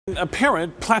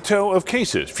Apparent plateau of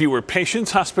cases, fewer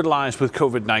patients hospitalized with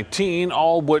COVID-19,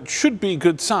 all what should be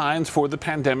good signs for the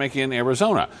pandemic in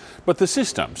Arizona. But the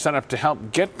system set up to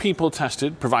help get people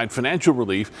tested, provide financial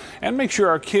relief, and make sure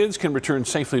our kids can return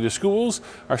safely to schools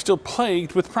are still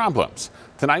plagued with problems.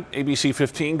 Tonight, ABC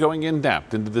 15 going in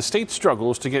depth into the state's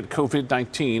struggles to get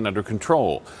COVID-19 under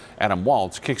control. Adam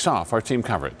Waltz kicks off our team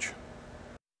coverage.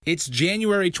 It's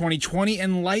January 2020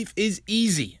 and life is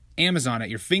easy. Amazon at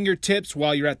your fingertips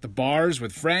while you're at the bars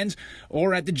with friends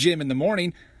or at the gym in the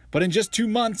morning. But in just 2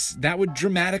 months, that would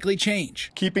dramatically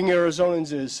change. Keeping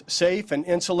Arizonans as safe and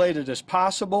insulated as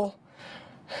possible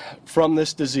from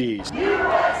this disease.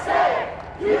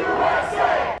 USA!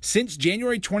 USA! Since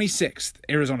January 26th,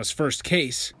 Arizona's first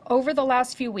case. Over the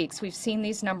last few weeks, we've seen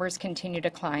these numbers continue to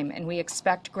climb, and we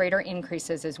expect greater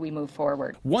increases as we move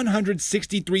forward.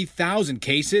 163,000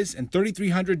 cases and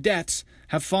 3,300 deaths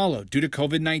have followed due to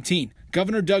COVID-19.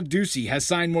 Governor Doug Ducey has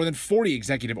signed more than 40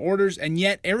 executive orders, and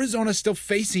yet Arizona's still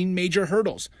facing major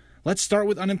hurdles. Let's start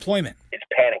with unemployment. It's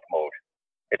panic mode.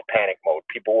 It's panic mode.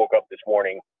 People woke up this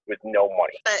morning with no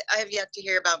money. I have yet to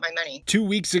hear about my money. 2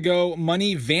 weeks ago,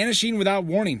 money vanishing without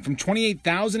warning from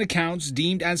 28,000 accounts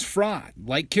deemed as fraud,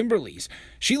 like Kimberly's.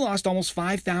 She lost almost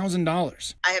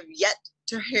 $5,000. I have yet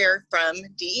to hear from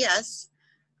DES.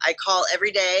 I call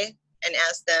every day and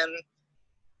ask them,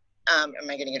 am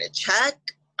I going to get a check?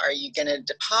 Are you going to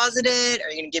deposit it? Are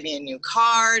you going to give me a new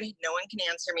card? No one can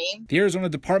answer me. The Arizona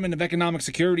Department of Economic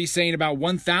Security saying about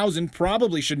 1,000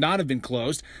 probably should not have been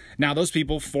closed. Now those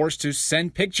people forced to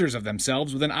send pictures of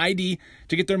themselves with an ID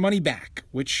to get their money back,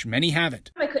 which many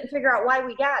haven't. I couldn't figure out why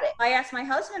we got it. I asked my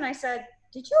husband, I said,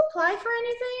 did you apply for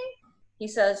anything? He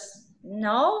says,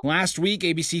 no. Last week,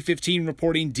 ABC 15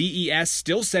 reporting DES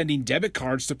still sending debit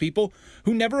cards to people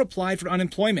who never applied for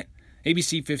unemployment.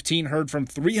 ABC 15 heard from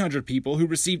 300 people who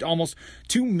received almost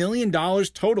 $2 million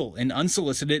total in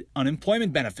unsolicited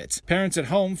unemployment benefits. Parents at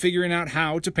home figuring out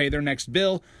how to pay their next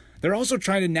bill. They're also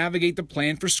trying to navigate the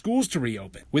plan for schools to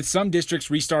reopen. With some districts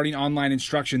restarting online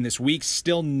instruction this week,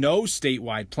 still no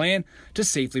statewide plan to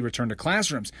safely return to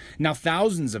classrooms. Now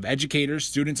thousands of educators,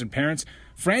 students, and parents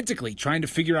frantically trying to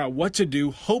figure out what to do,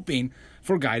 hoping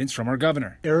for guidance from our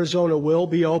governor. Arizona will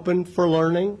be open for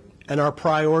learning, and our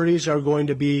priorities are going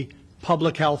to be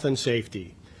public health and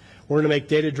safety. We're going to make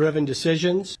data-driven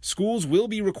decisions. Schools will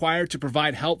be required to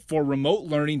provide help for remote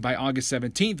learning by August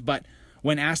 17th, but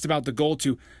when asked about the goal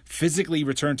to physically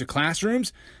return to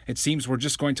classrooms, it seems we're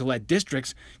just going to let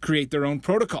districts create their own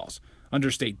protocols under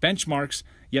state benchmarks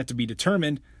yet to be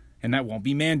determined, and that won't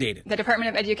be mandated. The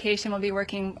Department of Education will be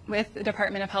working with the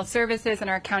Department of Health Services and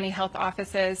our county health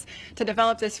offices to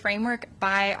develop this framework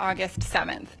by August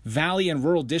 7th. Valley and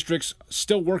rural districts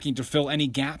still working to fill any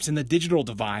gaps in the digital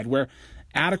divide where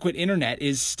adequate internet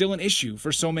is still an issue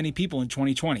for so many people in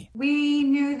 2020. We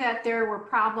knew that there were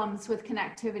problems with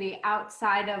connectivity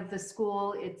outside of the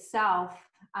school itself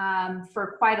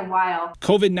for quite a while.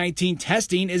 COVID-19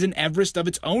 testing is an Everest of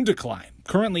its own decline.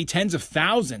 Currently, tens of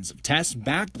thousands of tests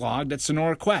backlogged at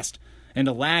Sonora Quest, and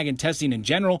a lag in testing in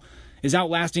general is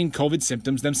outlasting COVID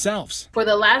symptoms themselves. For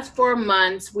the last 4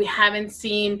 months, we haven't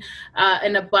seen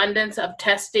an abundance of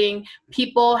testing.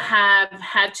 People have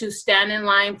had to stand in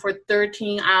line for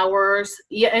 13 hours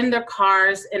in their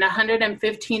cars in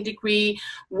 115-degree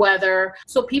weather.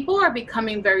 So people are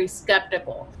becoming very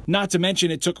skeptical. Not to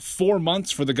mention, it took 4 months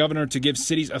for the governor to give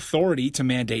cities authority to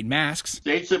mandate masks.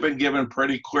 States have been given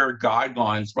pretty clear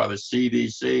guidelines by the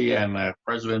CDC and the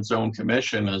president's own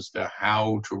commission as to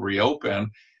how to reopen.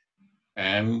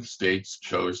 And states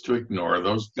chose to ignore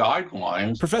those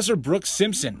guidelines. Professor Brooks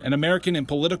Simpson, an American and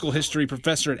political history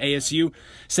professor at ASU,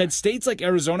 said states like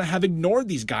Arizona have ignored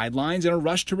these guidelines in a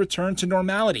rush to return to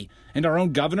normality. And our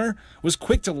own governor was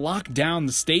quick to lock down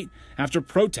the state after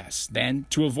protests, then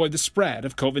to avoid the spread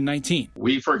of COVID-19.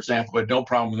 We, for example, had no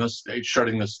problem in this state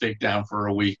shutting the state down for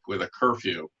a week with a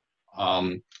curfew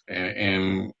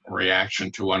in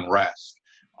reaction to unrest.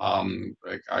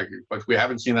 But we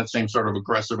haven't seen that same sort of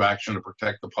aggressive action to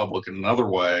protect the public in another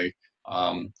way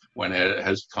when it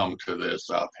has come to this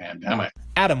pandemic.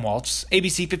 Adam Waltz,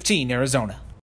 ABC 15, Arizona.